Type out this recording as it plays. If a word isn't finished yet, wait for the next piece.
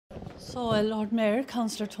So, Lord Mayor,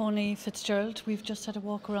 Councillor Tony Fitzgerald, we've just had a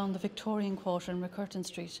walk around the Victorian Quarter in MacCurtain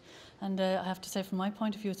Street, and I have to say, from my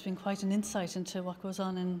point of view, it's been quite an insight into what goes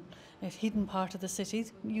on in a hidden part of the city,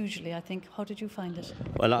 usually, I think. How did you find it?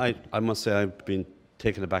 Well, I must say I've been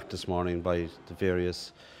taken aback this morning by the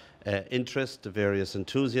various interest, the various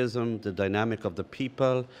enthusiasm, the dynamic of the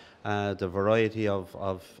people, the variety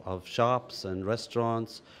of shops and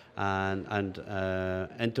restaurants and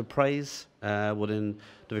enterprise within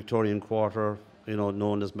the Victorian Quarter,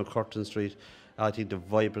 known as MacCurtain Street. I think the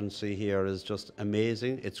vibrancy here is just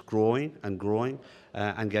amazing. It's growing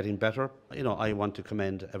and getting better. I want to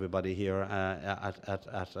commend everybody here at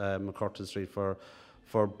MacCurtain Street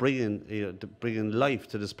for bringing life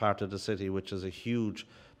to this part of the city, which is a huge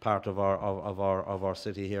part of our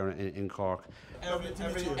city here in Cork.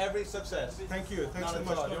 Every success. Thank you. Thanks so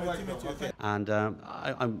much. And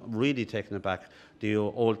I'm really taken aback. The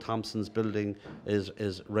old Thompson's building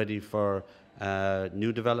is ready for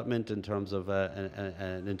new development in terms of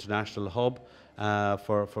an international hub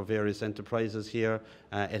for various enterprises here.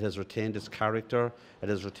 It has retained its character. It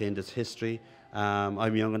has retained its history.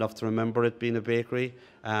 I'm young enough to remember it being a bakery,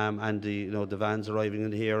 and the vans arriving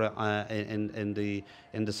in here in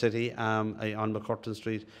the city on MacCurtain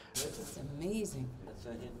Street. It's amazing. It's a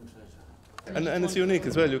hidden treasure. And it's unique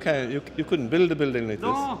as well. You couldn't build a building like this.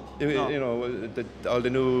 All the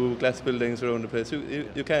new glass buildings around the place.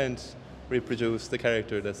 You can't reproduce the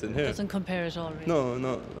character that's in here. It doesn't compare at all, really.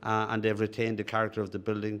 No. And they've retained the character of the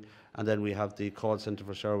building. And then we have the call centre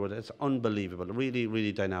for Sherwood. It's unbelievable, really,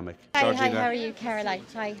 really dynamic. Hi, Georgina. how are you, Caroline?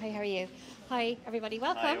 Hi, how are you? Hi, everybody,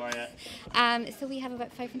 welcome. Hi, so we have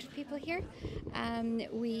about 500 people here.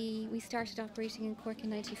 We started operating in Cork in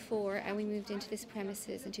 '94 and we moved into this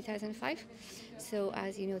premises in 2005. So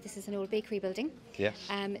as you know, this is an old bakery building. Yes.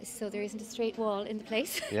 So there isn't a straight wall in the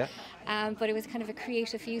place. Yeah. But it was kind of a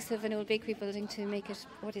creative use of an old bakery building to make it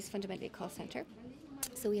what is fundamentally a call centre.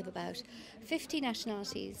 So we have about 50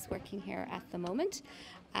 nationalities working here at the moment.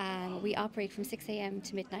 We operate from 6 a.m.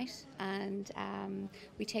 to midnight, and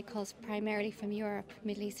we take calls primarily from Europe,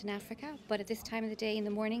 Middle East and Africa, but at this time of the day in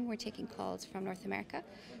the morning we're taking calls from North America.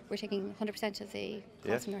 We're taking 100% of the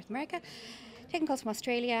calls from North America, taking calls from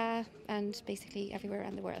Australia and basically everywhere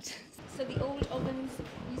around the world. So the old ovens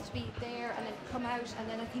used to be there and then come out, and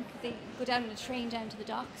then I think they go down on a train down to the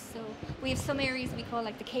docks. So we have some areas we call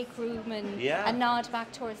like the cake room and a nod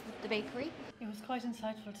back towards the bakery. It was quite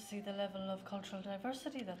insightful to see the level of cultural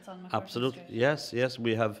diversity that's on MacCurtain Absolutely, Street. yes.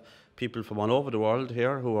 We have people from all over the world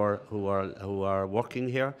here who are working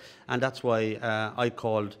here, and that's why I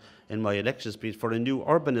called in my election speech for a new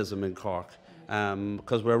urbanism in Cork,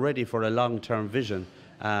 because we're ready for a long-term vision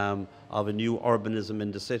of a new urbanism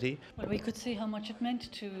in the city. Well, we could see how much it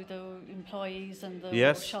meant to the employees and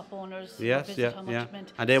the shop owners. How much it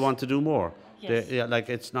meant. And they want to do more. Yes.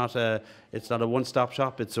 It's not a one-stop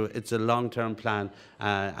shop. It's a long-term plan,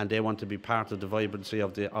 and they want to be part of the vibrancy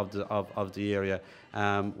of the area,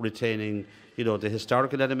 retaining the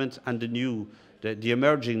historical elements and the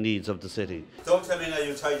emerging needs of the city. Don't tell me now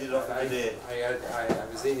you tidied up today. I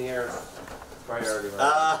was in here quite early.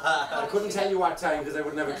 I couldn't tell you what time because I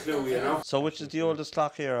wouldn't have a clue, So which is the oldest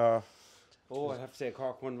clock here? Or? Oh, I have to say a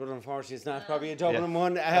Cork one, but unfortunately it's not. Probably a Dublin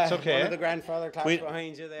one. That's okay. One of the grandfather clocks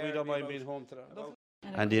behind you there. We don't mind being home today.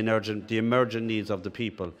 And the emergent needs of the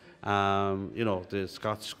people. The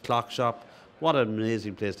Scots Clock Shop. What an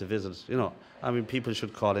amazing place to visit. People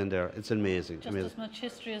should call in there. It's amazing. Just as much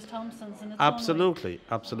history as Thompson's in its absolutely.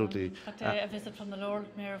 But a visit from the Lord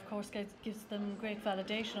Mayor, of course, gives them great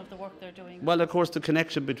validation of the work they're doing. Well, of course, the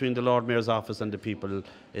connection between the Lord Mayor's office and the people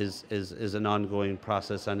is an ongoing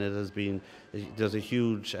process, and there's a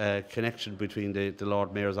huge connection between the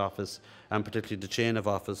Lord Mayor's office and particularly the chain of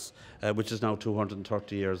office, which is now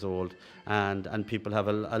 230 years old, and people have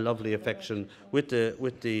a lovely affection with the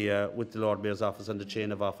Lord Mayor's office and the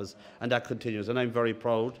chain of office, and that continues. And I'm very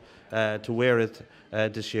proud to wear it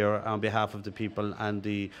this year on behalf of the people, and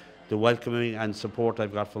the welcoming and support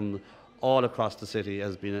I've got from all across the city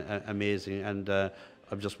has been amazing. And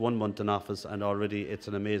I'm just 1 month in office, and already it's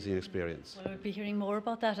an amazing experience. Well, we'll be hearing more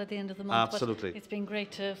about that at the end of the month. Absolutely. But it's been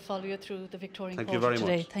great to follow you through the Victorian Thank Quarter you very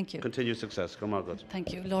today. much. Thank you. Continued success. Come on, good.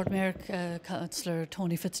 Thank you. Lord Mayor, Councillor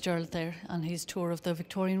Tony Fitzgerald there on his tour of the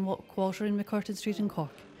Victorian Quarter in MacCurtain Street in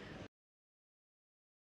Cork.